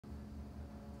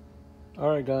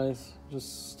Alright guys,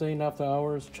 just staying after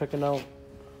hours, checking out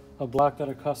a block that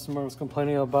a customer was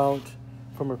complaining about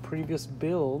from a previous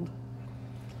build.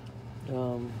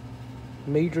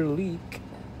 Major leak,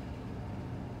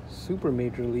 super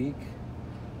major leak.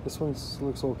 This one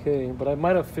looks okay, but I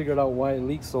might have figured out why it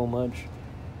leaks so much.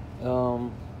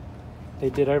 They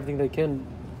did everything they can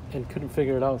and couldn't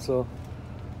figure it out, so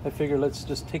I figured let's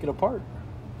just take it apart.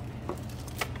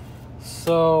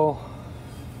 So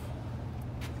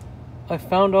I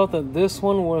found out that this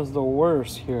one was the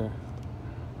worst here.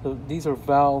 These are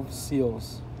valve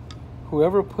seals.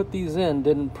 Whoever put these in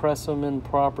didn't press them in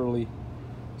properly.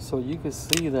 So you can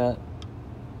see that.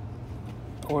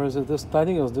 Or is it this? I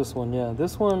think it was this one. Yeah,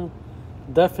 this one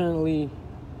definitely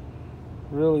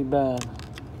really bad.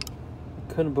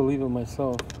 I couldn't believe it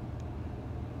myself.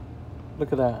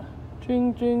 Look at that.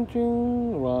 Ching, ching,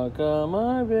 ching. Rock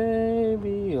my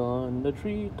baby on the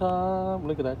treetop.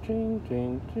 Look at that. Ching,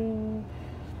 ching, ching.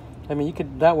 I mean,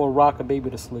 that will rock a baby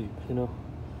to sleep, you know.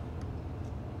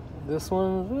 This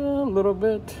one's a little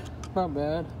bit not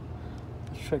bad.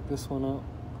 Let's check this one out.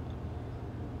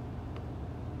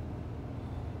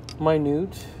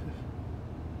 Minute.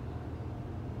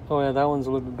 Oh yeah, that one's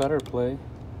a little bit better play.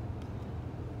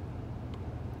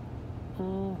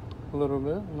 A little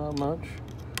bit, not much.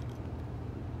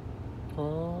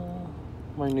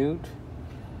 Minute.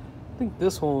 I think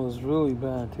this one was really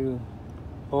bad too.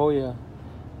 Oh yeah,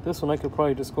 this one I could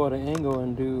probably just go at an angle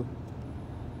and do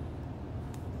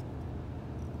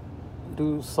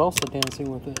salsa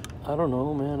dancing with it. I don't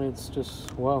know, man. It's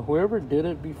just wow. Whoever did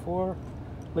it before,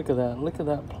 look at that. Look at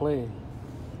that play.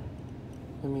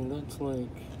 I mean, that's like,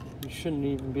 you shouldn't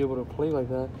even be able to play like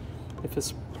that if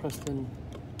it's pressed in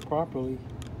properly.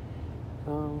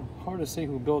 Hard to say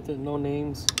who built it. No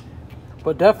names,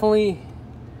 but definitely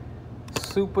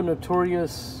super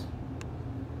notorious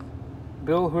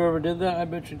build. Whoever did that, I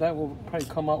bet you that will probably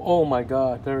come out. Oh my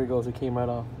God, there he goes. It came right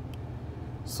off.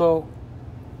 So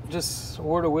just a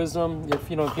word of wisdom, if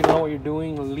you know what you're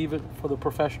doing, leave it for the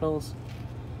professionals.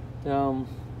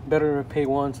 Better pay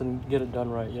once and get it done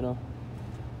right, you know.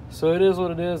 So it is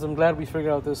what it is. I'm glad we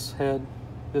figured out this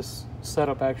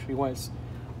setup actually, why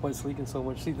it's leaking so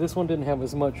much. See, this one didn't have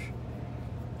as much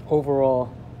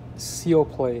overall seal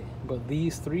play, but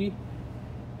these three,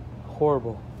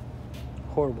 horrible.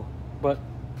 But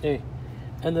hey,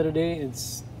 end of the day,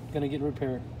 it's gonna get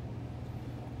repaired.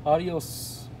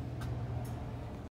 Adios.